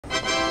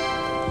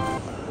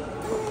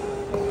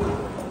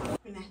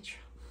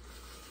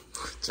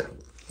진짜.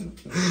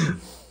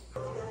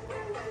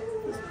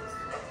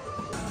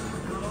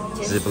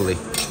 지블리.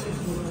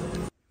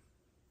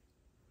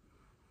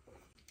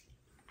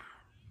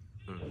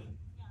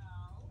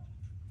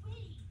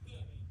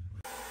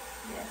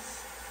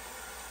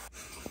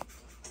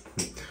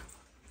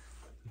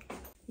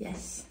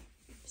 Yes.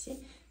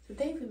 See,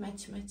 today we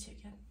match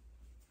again.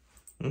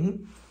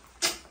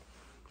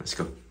 Let's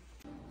go.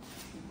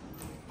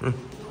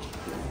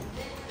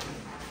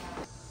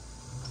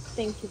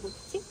 Thank you,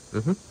 Bukti.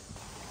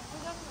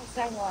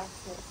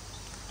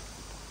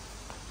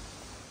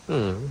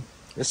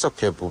 It's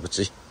okay,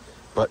 Bubuchi.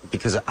 But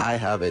because I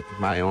have it,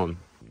 my own.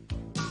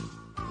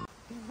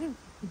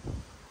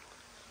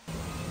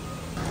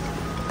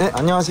 네,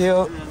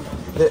 안녕하세요.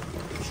 네,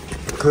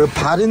 그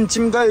바른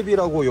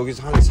찜갈비라고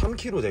여기서 한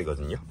 3kg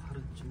되거든요.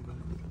 바른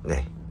찜갈비?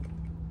 네.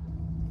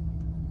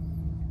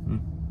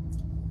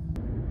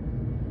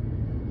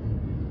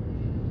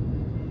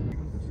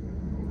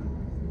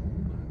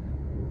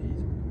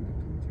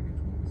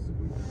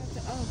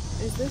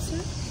 Is this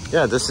it?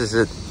 Yeah, this is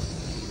it.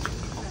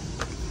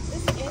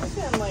 This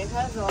Asian like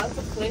has a lot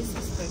of places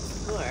to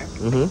explore.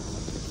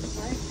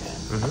 Like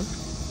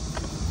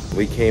it.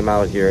 We came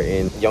out here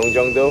in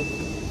Yeongjong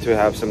to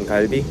have some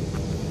galbi. This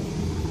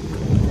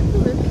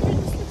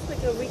looks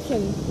like a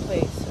weekend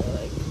place. Or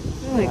like,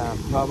 Yeah,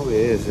 probably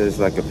is. It's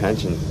like a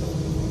pension.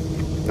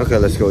 Okay,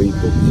 let's go eat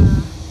books.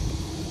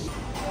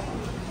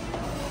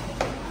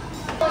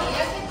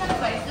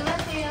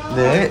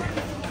 네.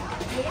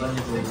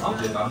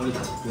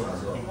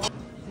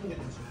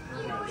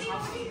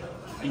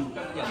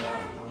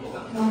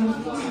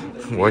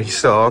 Why are you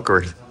so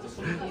awkward?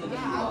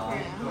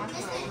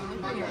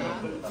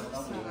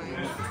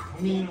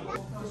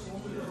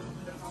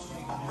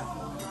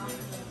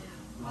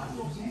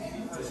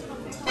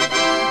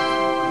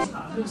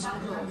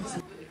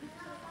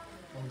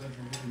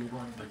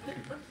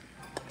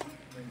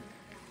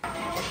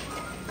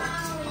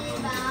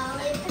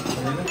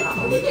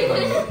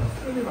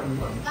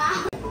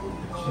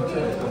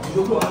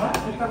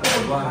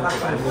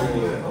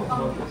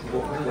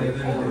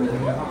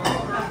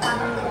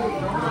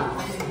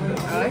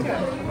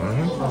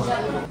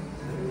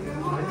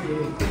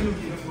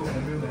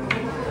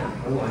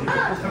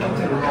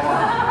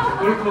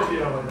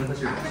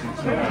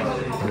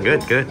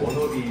 Good, good.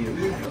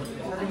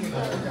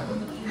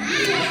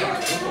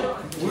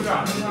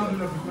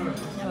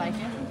 you like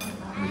it?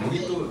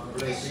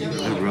 It's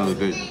really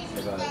good.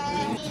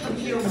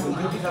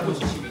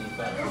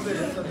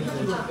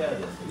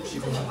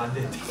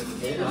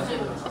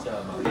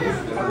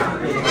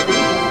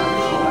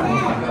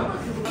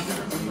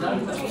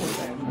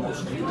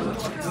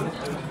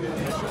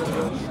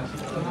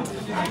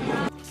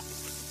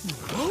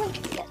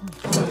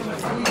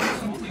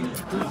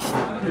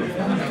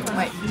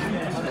 Wait.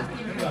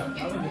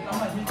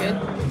 Good? I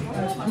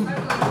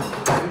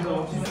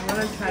want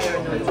to try your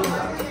noodles.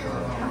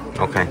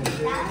 Okay.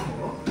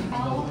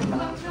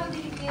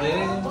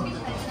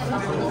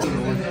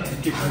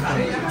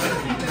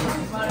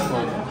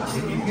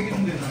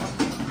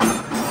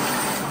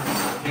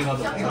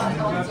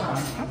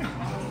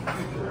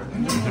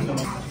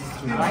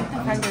 I like the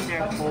fact that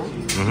they're cold.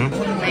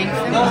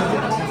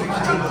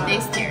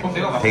 Makes them tastier.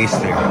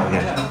 Tastier,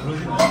 yeah.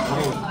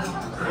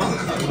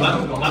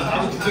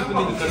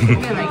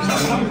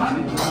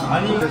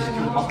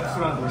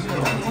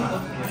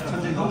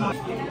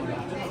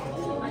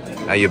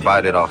 Now you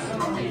bite it off.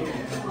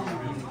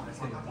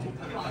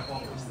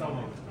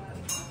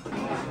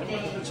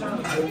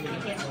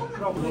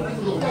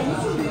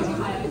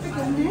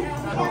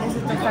 Is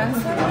it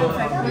defensive if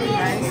I put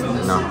rice?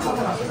 No.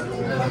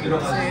 So you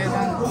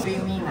don't be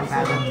mean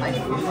about it, like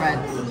bread.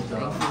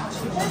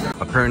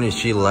 Apparently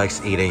she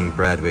likes eating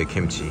bread with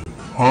kimchi.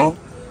 Huh?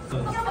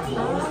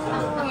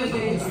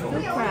 There's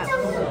two crabs.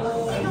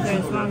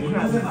 There's one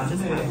crab,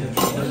 just one.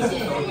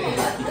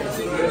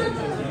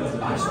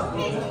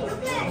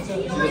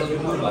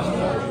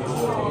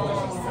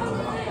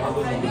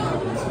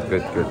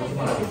 Good, good.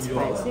 It's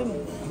spicy.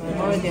 I'm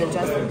already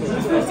adjusted to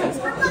the spices.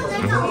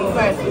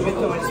 First, a bit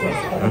too much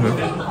spicy.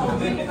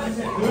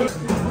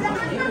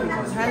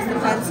 It has the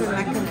fancy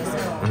mechanism.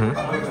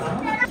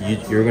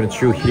 You're gonna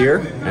chew here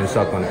and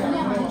suck on it.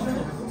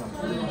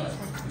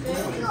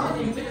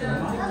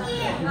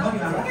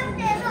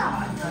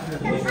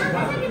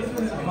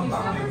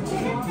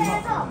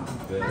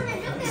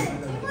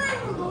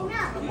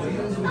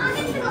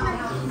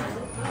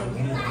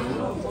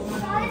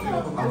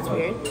 That's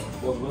weird.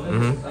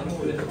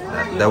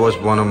 That was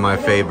one of my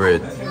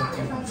favorite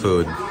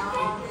food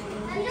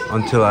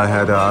until I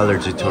had an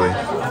allergy to it.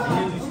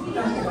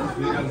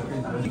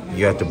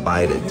 You have to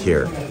bite it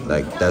here,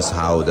 like that's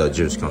how the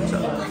juice comes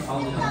out. I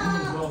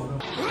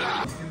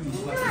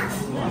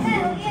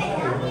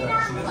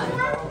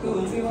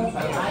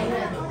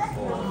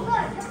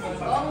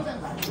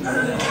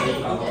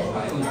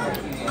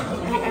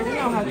don't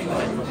know how to do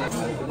it.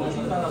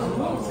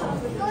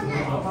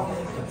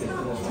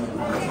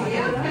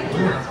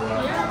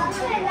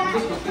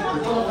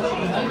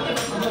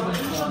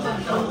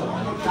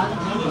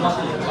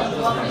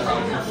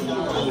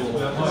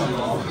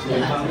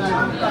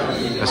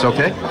 It's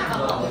okay? Okay.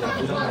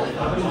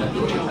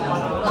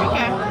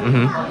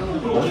 Mm-hmm.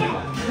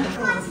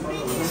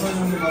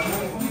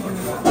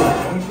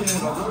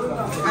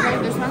 I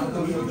like this one.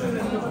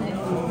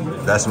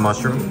 That's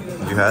mushroom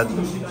you had?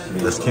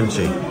 That's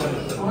kimchi. Different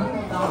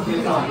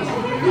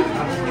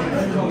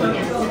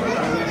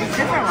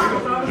one.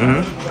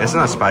 Mm-hmm. It's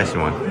not a spicy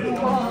one.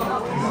 It's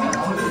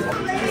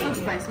not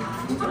spicy.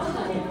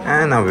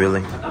 Not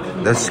really.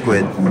 That's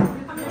squid.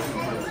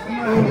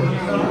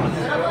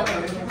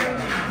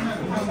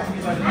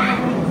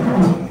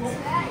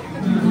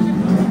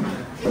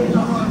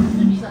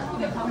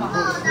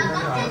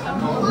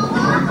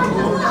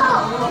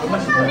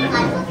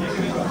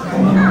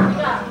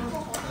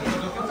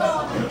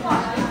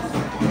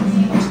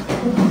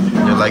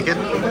 You like it?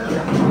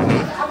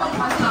 Mm-hmm.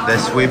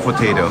 That's sweet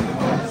potato.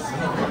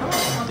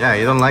 Yeah,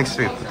 you don't like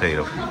sweet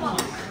potato.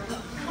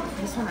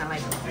 This one I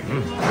like.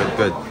 Good,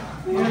 good.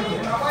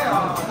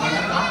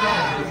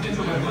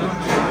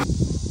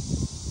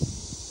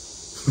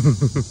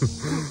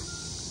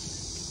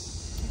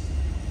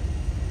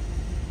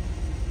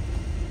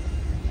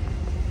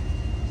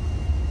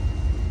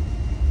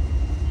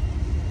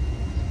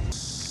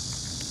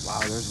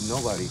 Wow, there's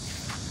nobody.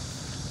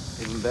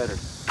 Even better.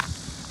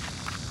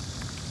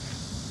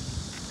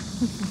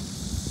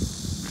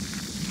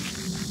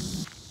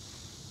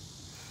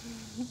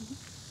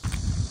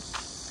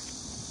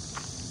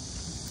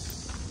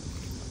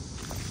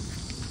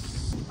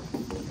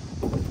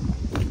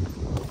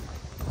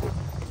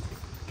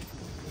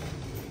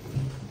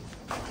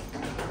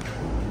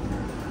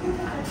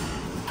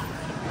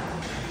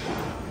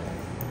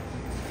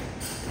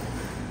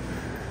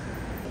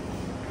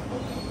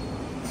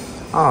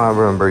 Oh, I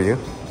remember you.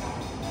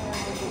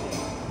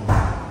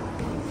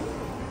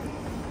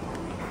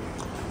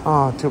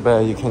 Oh, too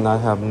bad you cannot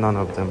have none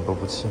of them,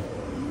 Bobuchi.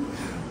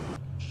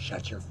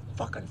 Shut your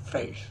fucking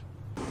face.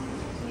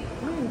 You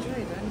enjoy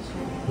it,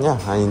 don't you? Yeah,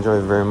 I enjoy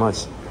it very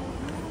much.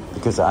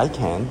 Because I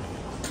can.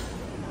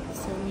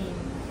 So mean.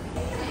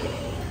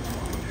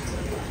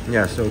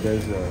 Yeah, so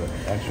there's an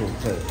actual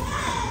clip.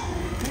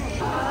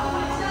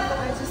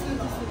 I just need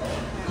to see that.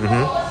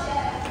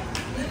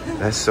 Mm-hmm.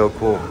 That's so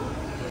cool.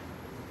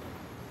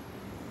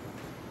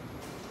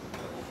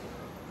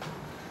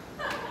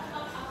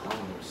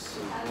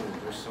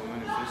 There's so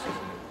many fishes in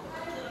it.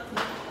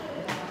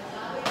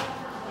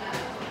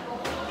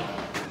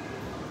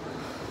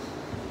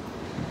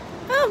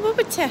 Oh,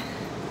 Bobucha.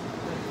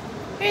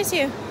 Where's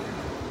you?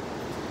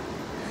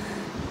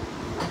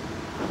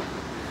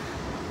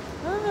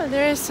 Oh,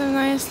 there is some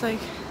nice, like...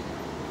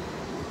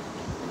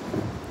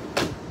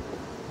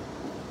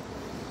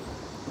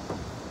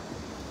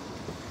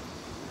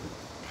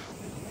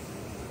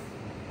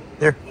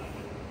 Here.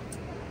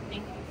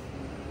 Thank you.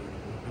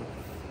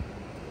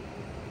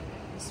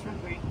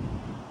 Strawberry.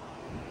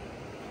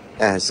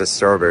 Yeah, it's a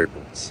strawberry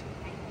boots.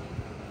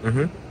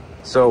 Mm-hmm.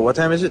 So what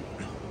time is it?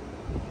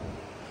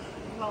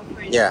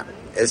 12:47. Yeah,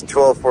 it's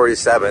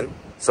 12:47.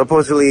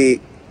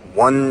 Supposedly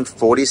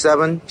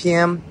 1:47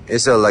 p.m.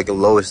 is like a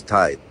lowest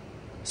tide.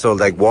 So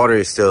like water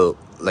is still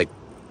like,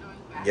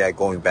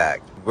 going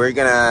back. We're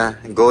gonna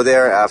go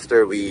there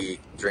after we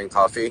drink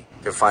coffee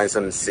to find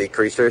some sea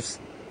creatures.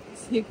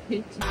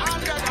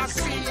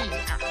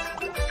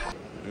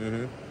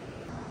 Mm-hmm.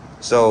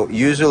 So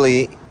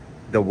usually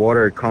the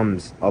water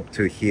comes up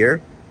to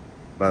here,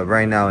 but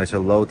right now it's a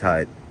low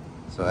tide,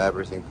 so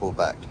everything pulled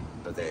back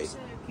today. It's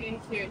okay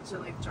here to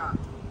like jog.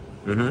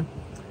 Mm-hmm.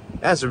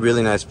 That's a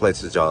really nice place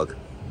to jog.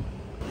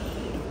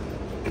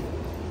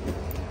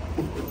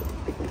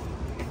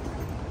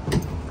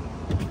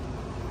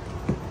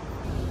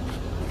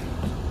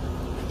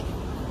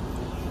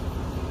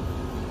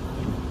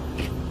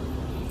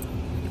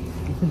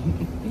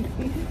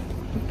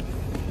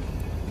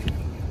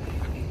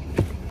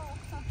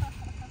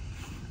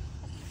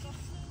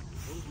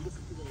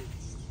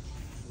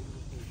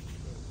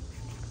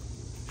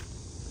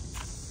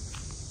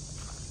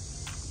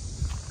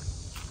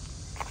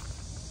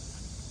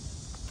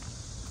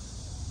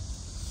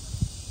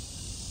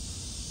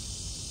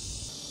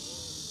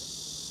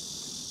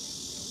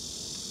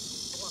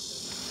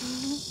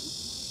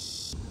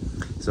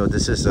 So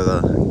this is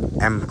a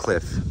M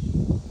cliff.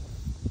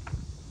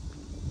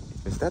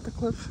 Is that the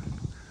cliff?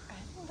 I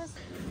think that's...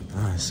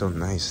 Oh, it's so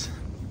nice.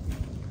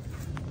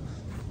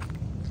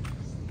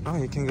 Oh,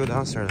 you can go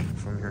downstairs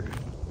from here.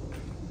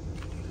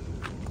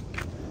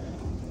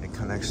 It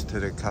connects to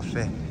the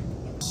cafe.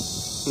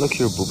 Look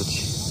here,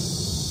 Bubuchi.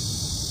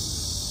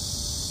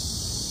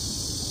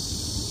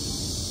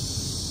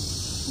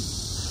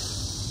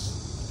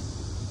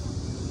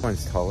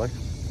 One's taller.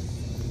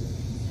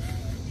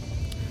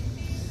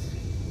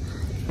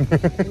 And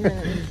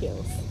then in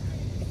heels.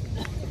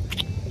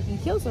 In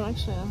heels, I'm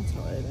actually not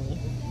taller than you.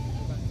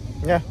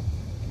 Yeah.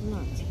 I'm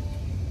not.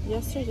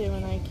 Yesterday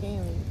when I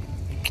came,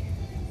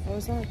 I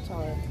was not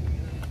taller.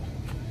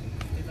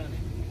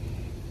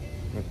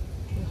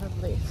 You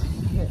have late.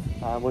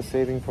 I was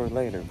saving for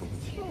later,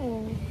 Bubuchi.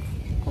 Oh.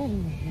 Oh.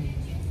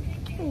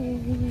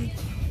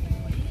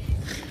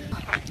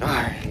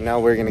 Now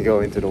we're gonna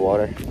go into the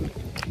water.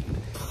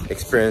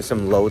 Experience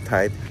some low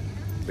tide.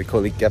 We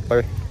call it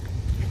갯벌.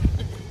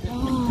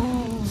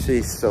 Oh.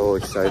 She's so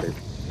excited.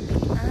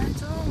 I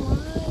don't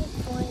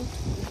like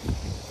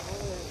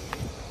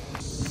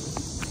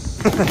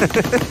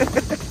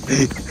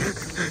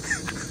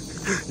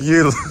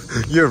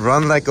You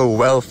run like a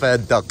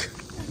well-fed duck.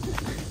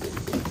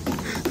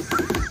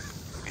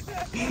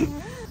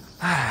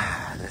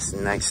 That's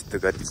nice to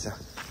get this.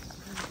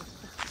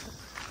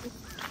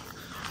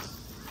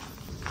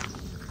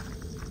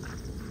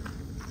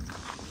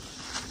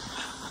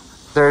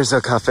 There's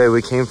a cafe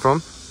we came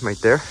from right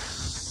there,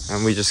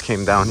 and we just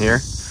came down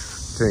here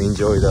to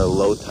enjoy the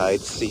low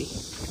tide sea.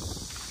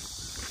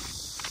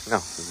 No,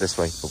 this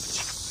way.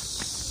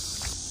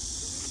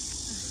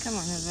 Come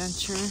on,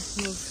 adventure.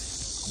 Move.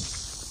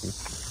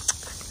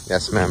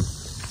 Yes, ma'am.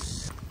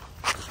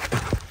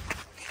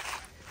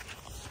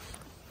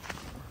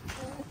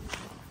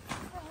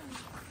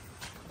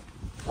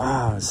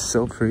 Wow, it's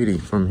so pretty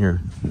from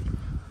here.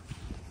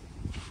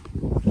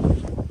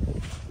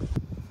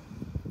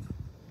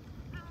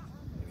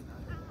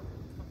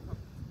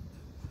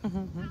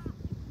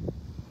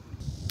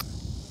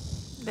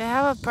 They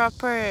have a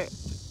proper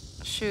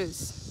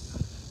shoes.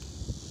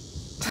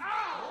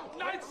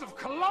 Knights of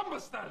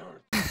Columbus, that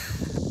hurt! Can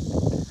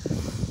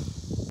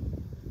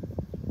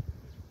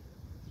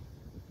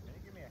you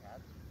give me a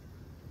hat?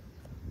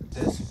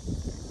 This,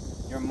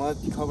 your mud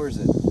covers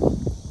it.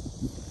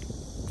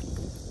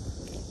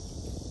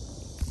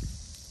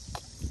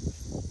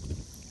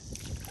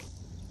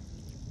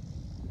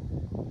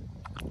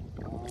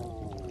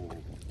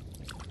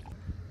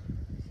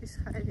 She's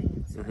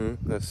hiding.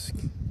 That's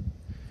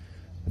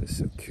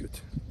so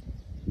cute.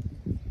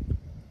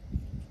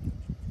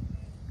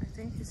 I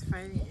think he's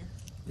fighting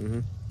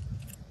you.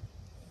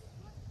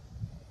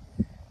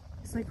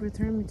 It's like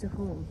return me to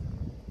home.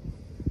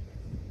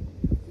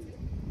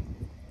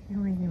 You're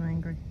making him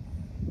angry.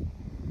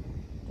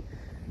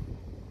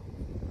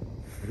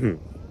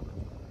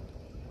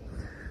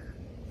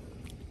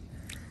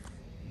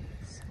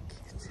 So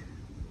cute.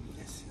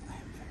 Yes, I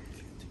am very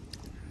cute.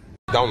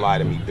 Don't lie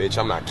to me, bitch.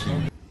 I'm not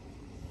cute.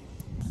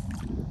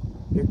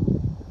 Here.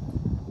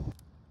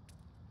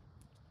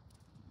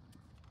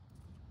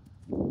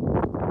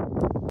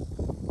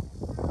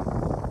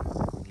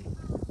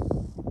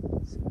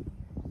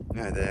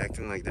 Yeah, they're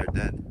acting like they're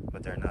dead,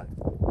 but they're not.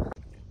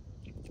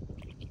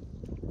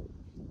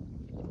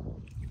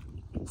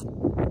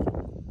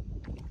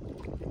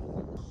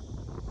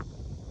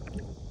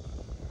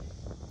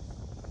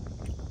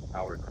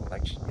 Our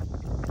collection.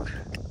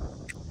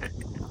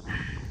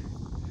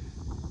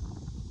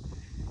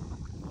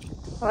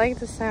 I like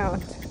the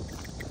sound.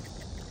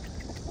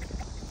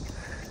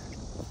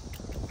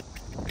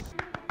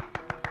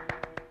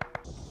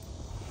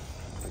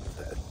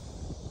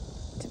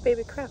 It's a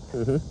baby crab.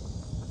 You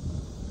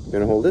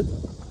gonna hold it?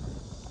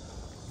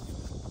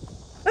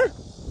 Ah! It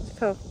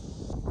fell.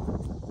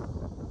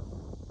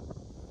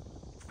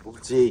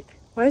 Gee,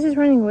 Why is it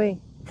running away?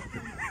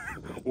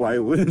 why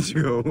wouldn't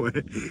you go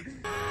away?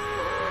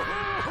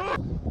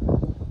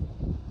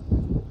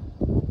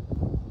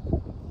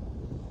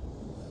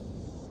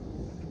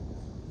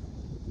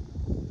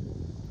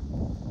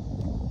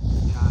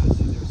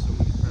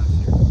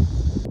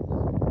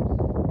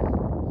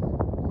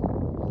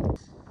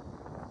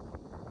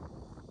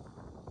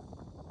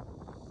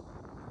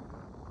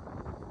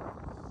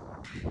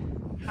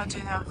 How do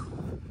you know?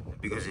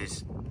 Because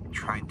he's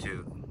trying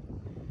to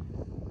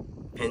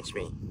pinch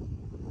me.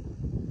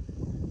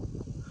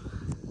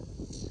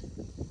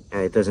 Yeah,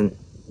 it doesn't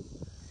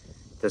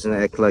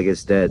act like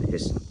it's dead.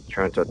 He's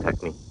trying to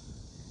attack me.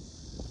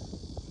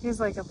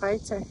 He's like a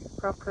fighter,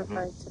 proper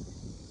fighter.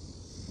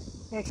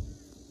 Yeah.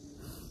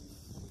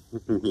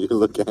 You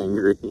look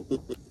angry.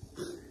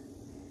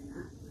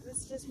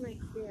 That's just my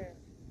fear.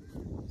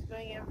 It's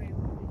going everywhere.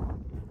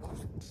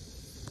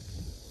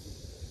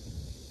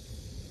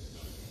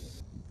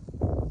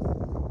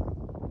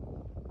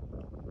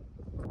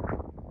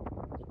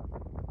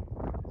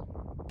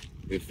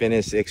 We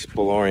finished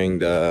exploring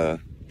the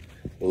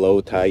low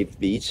tide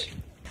beach.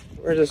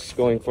 We're just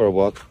going for a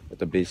walk at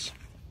the beach.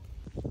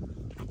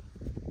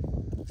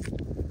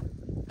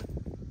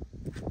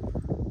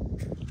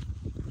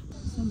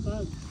 Some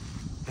bug.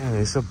 Yeah,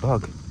 it's a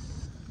bug.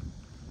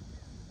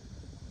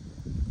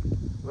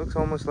 Looks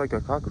almost like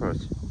a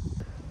cockroach.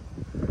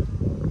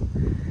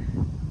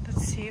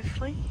 Let's see a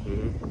flea.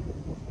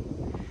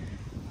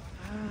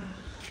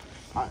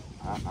 I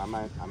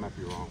might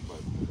be wrong,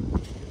 but.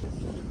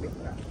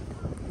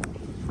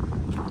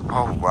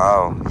 Oh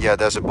wow! Yeah,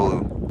 that's a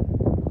blue.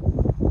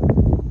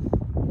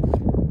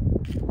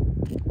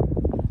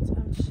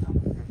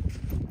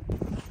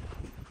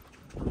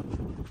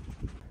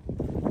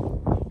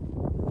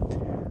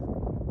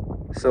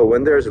 So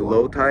when there's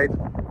low tide,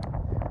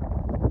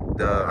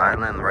 the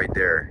island right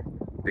there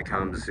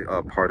becomes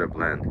a part of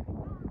land.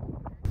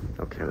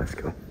 Okay, let's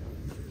go.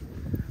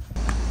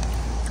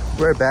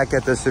 We're back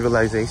at the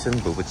civilization,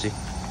 Bubuchi.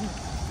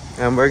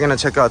 And we're gonna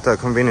check out the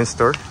convenience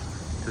store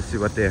to see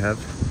what they have.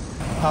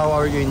 How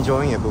are you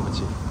enjoying it,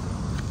 Bubuchi?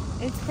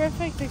 It's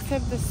perfect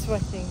except the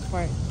sweating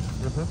part.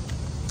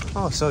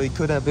 Oh, so it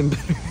could have been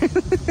better.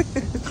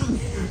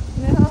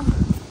 No.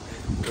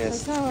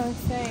 Yes. That's not what I'm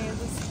saying. It's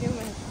just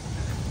humid.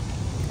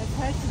 It's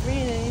hard to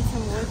breathe. I need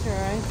some water,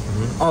 right?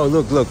 Oh,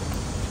 look.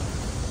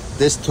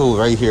 This tool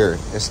right here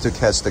is to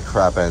catch the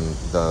crab and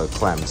the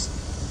clams.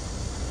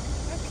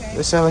 Okay.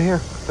 They sell it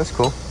here. That's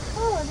cool.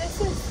 Oh,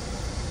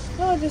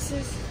 this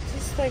is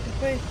just like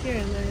put it here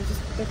and then it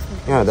just puts me.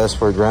 Yeah, that's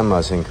for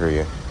grandmas in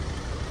Korea.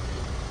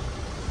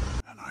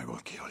 And I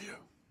will kill you.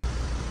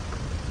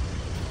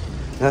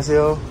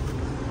 안녕하세요.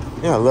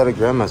 Yeah, a lot of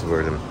grandmas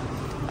wear them.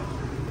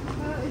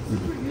 It's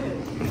super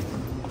good.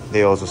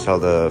 They also sell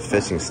the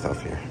fishing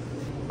stuff here.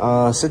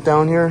 Sit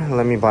down here.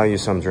 Let me buy you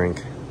some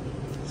drink.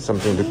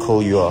 Something to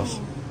cool you off.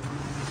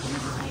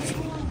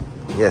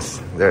 Yes,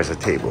 there's a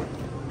table.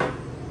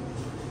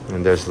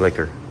 And there's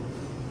liquor.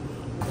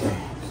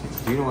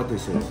 Do you know what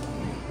this is?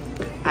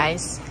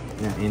 Ice.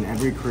 Yeah, in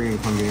every Korean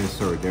convenience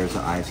store, there's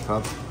an ice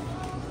cup.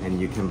 And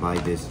you can buy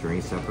this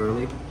drink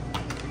separately.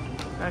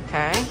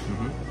 Okay.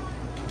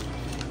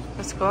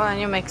 Let's go and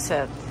you mix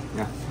it.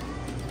 Yeah.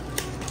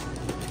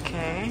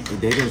 Okay.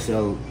 They don't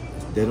sell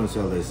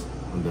this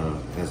on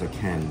as a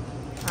can.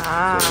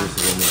 Ah. So this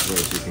is the only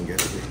place you can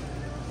get it here.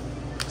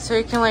 So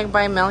you can like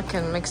buy milk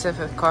and mix it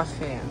with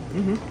coffee.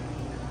 You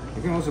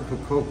can also put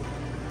Coke.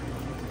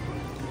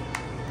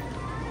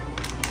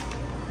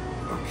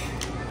 Okay.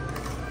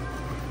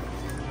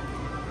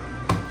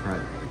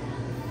 Right.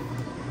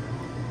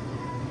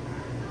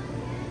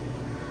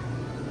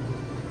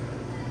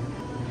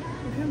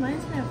 It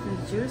reminds me of the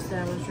juice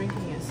that I was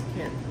drinking as a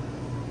kid.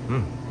 I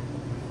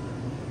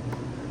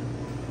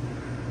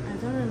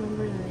don't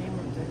remember the name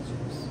of the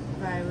juice,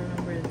 but I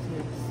remember the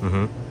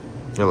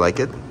taste. You like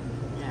it?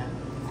 Yeah,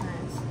 it's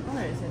nice.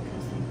 Color is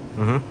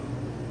interesting.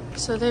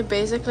 So they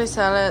basically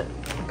sell it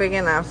big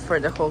enough for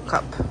the whole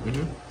cup.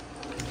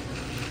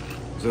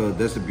 So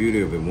that's the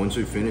beauty of it. Once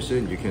you finish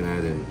it, you can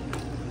add in.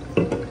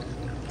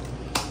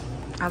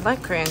 I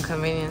like Korean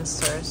convenience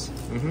stores.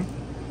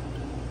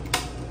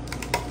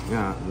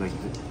 Yeah,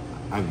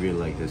 I really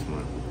like this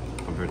one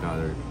compared to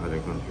other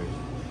countries.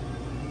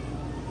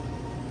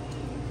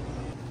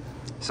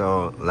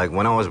 So like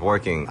when I was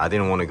working, I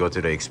didn't want to go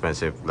to the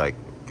expensive like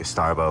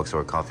Starbucks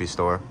or coffee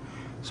store.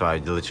 So I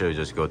literally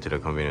just go to the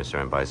convenience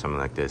store and buy something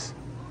like this.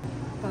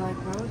 But like,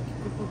 why would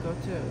people go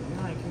to,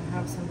 like, you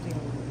have something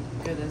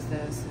good as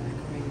this in a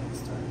convenience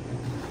store?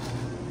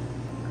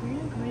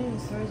 Korean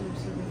convenience stores are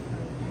so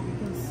different. You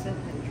can sit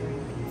and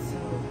drink. It's so...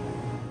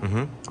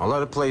 A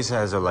lot of places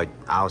has a like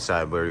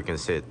outside where you can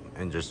sit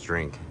and just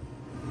drink.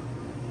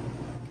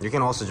 You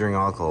can also drink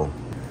alcohol.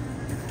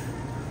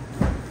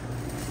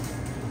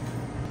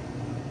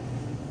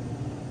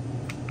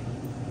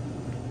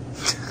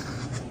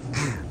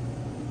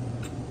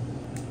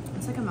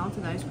 It's like a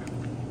melted ice cream.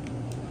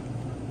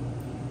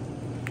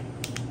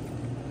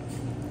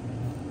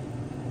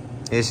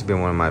 It used to be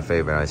one of my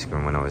favorite ice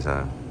cream when I was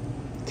a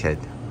kid.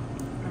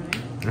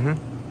 Really?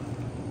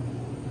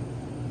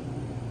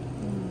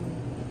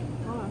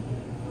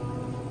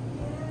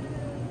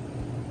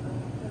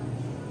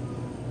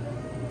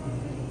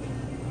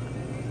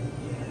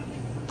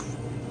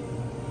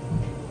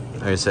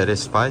 Are you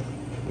satisfied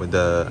with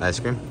the ice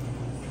cream?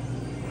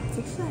 It's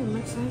actually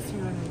much nicer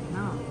when it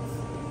melts.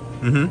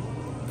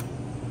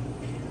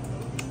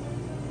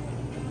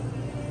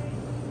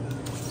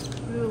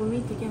 We will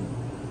meet again.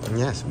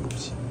 Yes,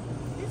 Boopsie.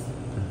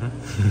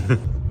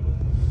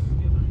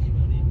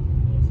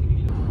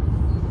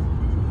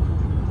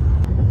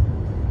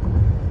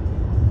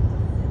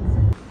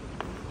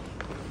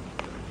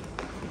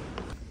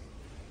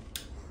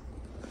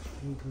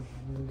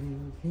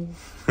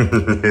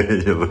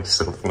 You look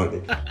so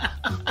funny.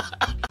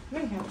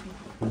 Very happy.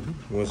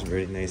 It was a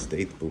very nice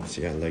date,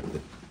 Boopsie. I liked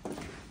it. I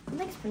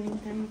like spending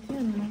time with you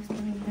and I like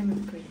spending time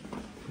with Korea.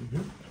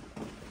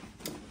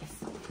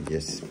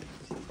 Yes.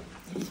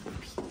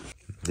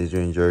 Did you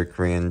enjoy your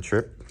Korean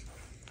trip?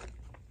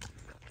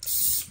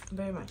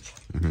 Very much.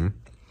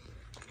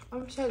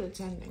 I'm sad it's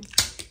ending.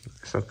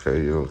 It's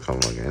okay, you'll come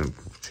again.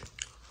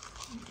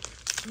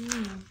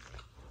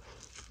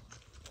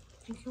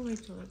 I can't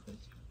wait to live with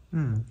you. I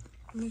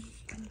miss you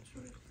so much.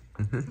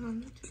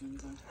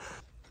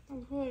 I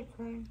feel like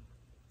crying.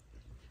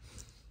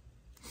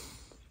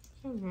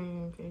 I'm very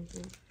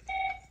engaged.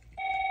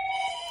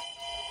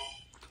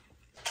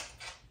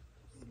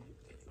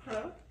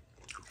 Hello?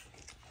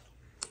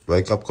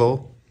 Wake up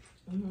call?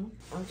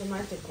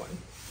 Automatic one.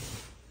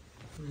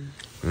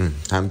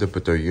 Time to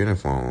put the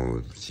uniform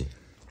on, Boopsie.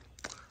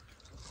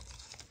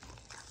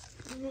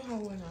 You have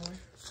 1 hour.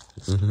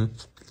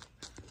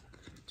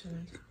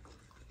 Tonight.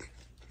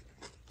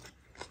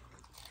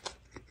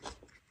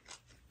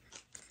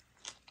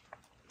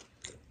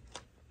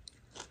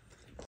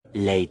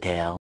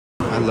 Later.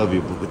 I love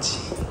you, Boopsie.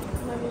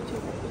 Love you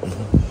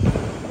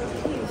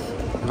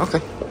too.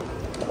 Okay.